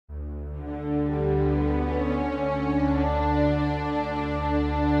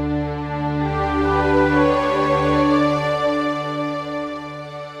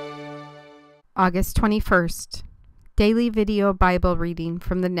August 21st, Daily Video Bible Reading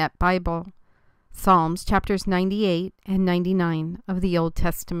from the Net Bible, Psalms chapters 98 and 99 of the Old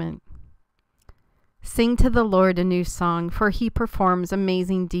Testament. Sing to the Lord a new song, for he performs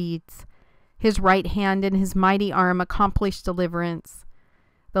amazing deeds. His right hand and his mighty arm accomplish deliverance.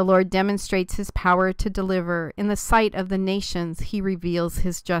 The Lord demonstrates his power to deliver. In the sight of the nations, he reveals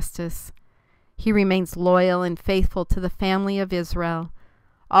his justice. He remains loyal and faithful to the family of Israel.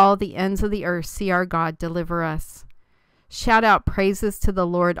 All the ends of the earth see our God deliver us. Shout out praises to the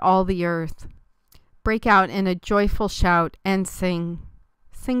Lord, all the earth. Break out in a joyful shout and sing.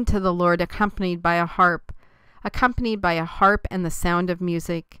 Sing to the Lord accompanied by a harp and the sound of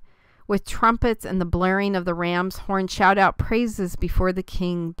music. With trumpets and the blaring of the ram's horn, shout out praises before the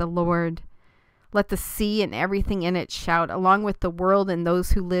King, the Lord. Let the sea and everything in it shout, along with the world and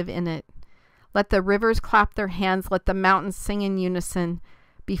those who live in it. Let the rivers clap their hands, let the mountains sing in unison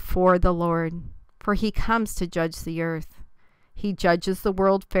before the Lord, for he comes to judge the earth. He judges the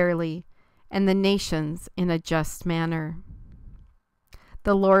world fairly and the nations in a just manner.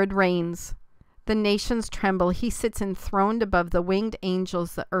 The Lord reigns. The nations tremble. He sits enthroned above the winged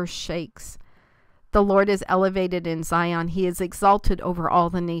angels. The earth shakes. The Lord is elevated in Zion. He is exalted over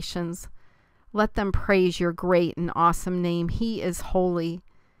all the nations. Let them praise your great and awesome name. He is holy.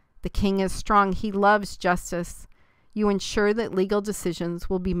 The King is strong. He loves justice. You ensure that legal decisions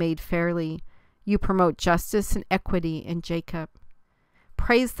will be made fairly. You promote justice and equity in Jacob.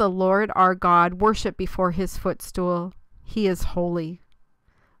 Praise the Lord our God. Worship before his footstool. He is holy.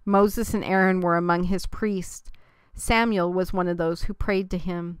 Moses and Aaron were among his priests. Samuel was one of those who prayed to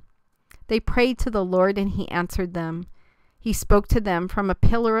him. They prayed to the Lord and he answered them. He spoke to them from a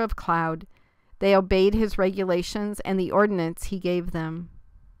pillar of cloud. They obeyed his regulations and the ordinance he gave them.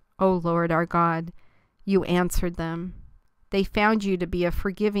 O Lord our God, you answered them. They found you to be a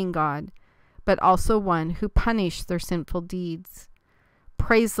forgiving God, but also one who punished their sinful deeds.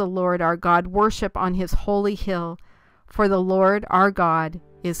 Praise the Lord our God. Worship on his holy hill, for the Lord our God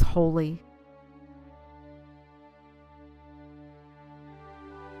is holy.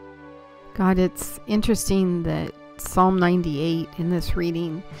 God, it's interesting that Psalm 98 in this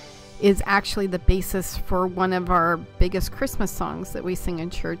reading is actually the basis for one of our biggest Christmas songs that we sing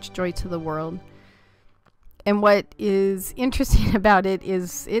in church, Joy to the World. And what is interesting about it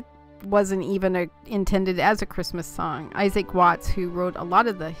is it wasn't even intended as a Christmas song. Isaac Watts, who wrote a lot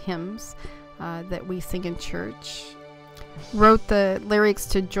of the hymns that we sing in church, wrote the lyrics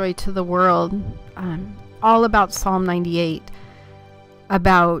to Joy to the World, all about Psalm 98,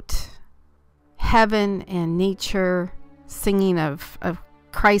 about heaven and nature, singing of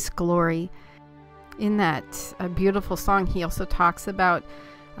Christ's glory. In that beautiful song, he also talks about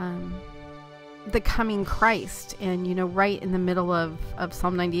the coming Christ. And, right in the middle of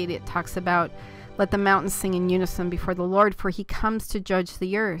Psalm 98, it talks about, let the mountains sing in unison before the Lord, for he comes to judge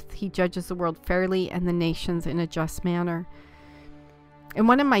the earth. He judges the world fairly and the nations in a just manner. And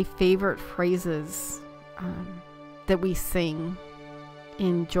one of my favorite phrases that we sing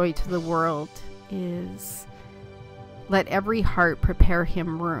in Joy to the World is, let every heart prepare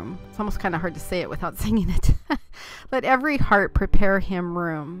him room. It's almost kind of hard to say it without singing it. Let every heart prepare him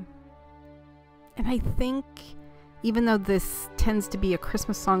room. And I think, even though this tends to be a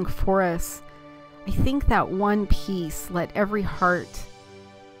Christmas song for us, I think that one piece, let every heart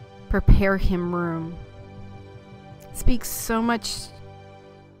prepare him room, speaks so much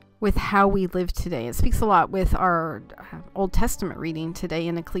with how we live today. It speaks a lot with our Old Testament reading today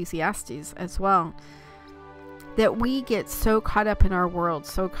in Ecclesiastes as well. That we get so caught up in our world,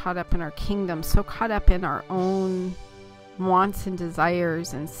 so caught up in our kingdom, so caught up in our own wants and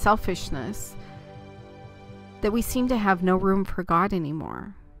desires and selfishness, that we seem to have no room for God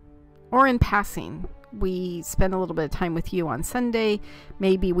anymore. Or in passing, we spend a little bit of time with you on Sunday.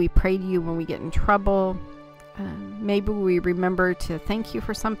 Maybe we pray to you when we get in trouble. Maybe we remember to thank you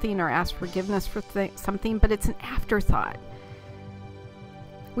for something or ask forgiveness for something, but it's an afterthought.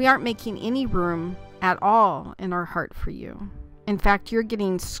 We aren't making any room at all in our heart for you. In fact, you're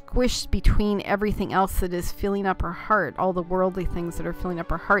getting squished between everything else that is filling up our heart, all the worldly things that are filling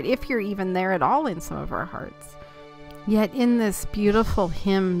up our heart, if you're even there at all in some of our hearts. Yet in this beautiful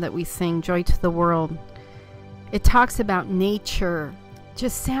hymn that we sing, Joy to the World, it talks about nature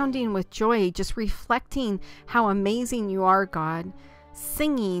just sounding with joy, just reflecting how amazing you are, God,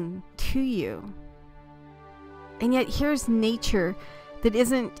 singing to you. And yet here's nature that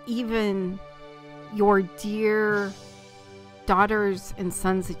isn't even your dear daughters and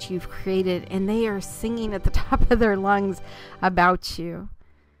sons that you've created, and they are singing at the top of their lungs about you.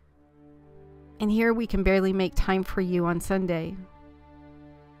 And here we can barely make time for you on Sunday.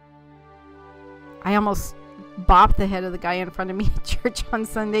 I almost bopped the head of the guy in front of me at church on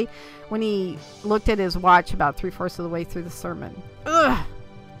Sunday when he looked at his watch about 3/4 of the way through the sermon. Ugh!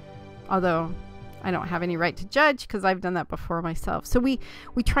 Although I don't have any right to judge because I've done that before myself. So we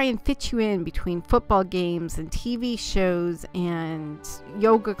try and fit you in between football games and TV shows and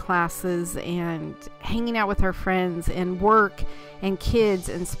yoga classes and hanging out with our friends and work and kids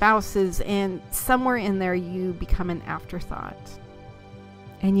and spouses, and somewhere in there you become an afterthought.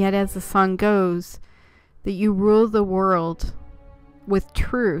 And yet, as the song goes, that you rule the world with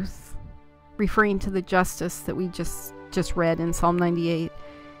truth, referring to the justice that we just read in Psalm 98,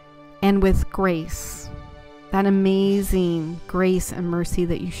 and with grace, that amazing grace and mercy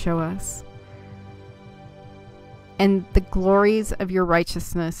that you show us, and the glories of your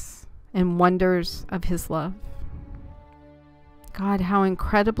righteousness and wonders of his love. God, how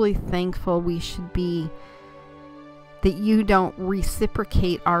incredibly thankful we should be that you don't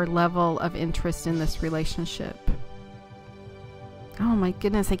reciprocate our level of interest in this relationship. Oh my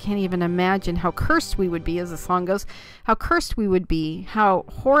goodness, I can't even imagine how cursed we would be, as the song goes, how cursed we would be, how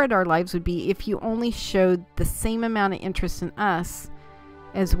horrid our lives would be if you only showed the same amount of interest in us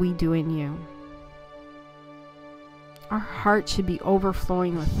as we do in you. Our heart should be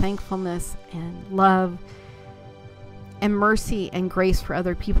overflowing with thankfulness and love and mercy and grace for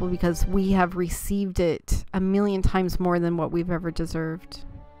other people because we have received it 1,000,000 times more than what we've ever deserved.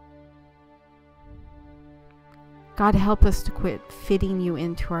 God, help us to quit fitting you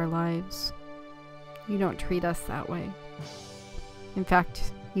into our lives. You don't treat us that way. In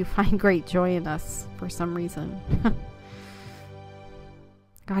fact, you find great joy in us for some reason.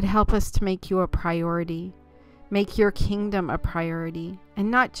 God, help us to make you a priority. Make your kingdom a priority. And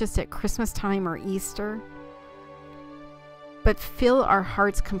not just at Christmas time or Easter, but fill our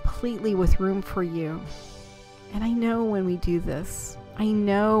hearts completely with room for you. And I know when we do this,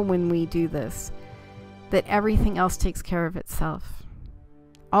 that everything else takes care of itself.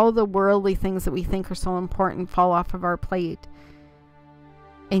 All the worldly things that we think are so important fall off of our plate.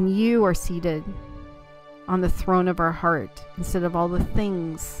 And you are seated on the throne of our heart instead of all the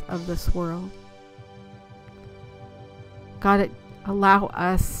things of this world. God, allow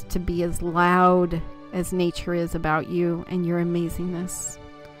us to be as loud as nature is about you and your amazingness.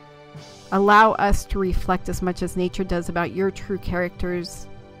 Allow us to reflect as much as nature does about your true characters,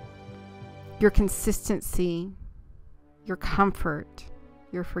 your consistency, your comfort,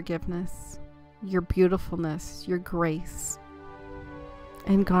 your forgiveness, your beautifulness, your grace.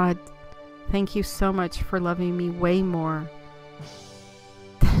 And God, thank you so much for loving me way more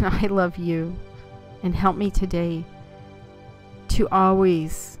than I love you. And help me today to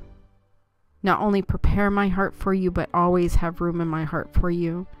always not only prepare my heart for you, but always have room in my heart for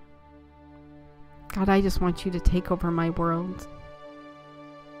you. God, I just want you to take over my world.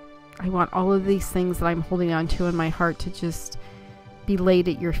 I want all of these things that I'm holding on to in my heart to just be laid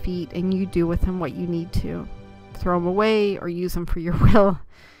at your feet, and you do with them what you need to. Throw them away or use them for your will.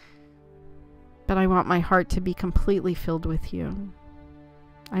 But I want my heart to be completely filled with you.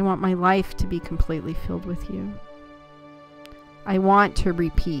 I want my life to be completely filled with you. I want to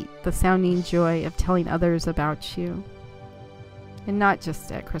repeat the sounding joy of telling others about you. And not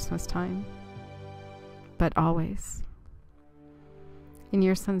just at Christmas time, but always. In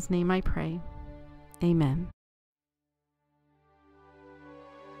your Son's name I pray. Amen.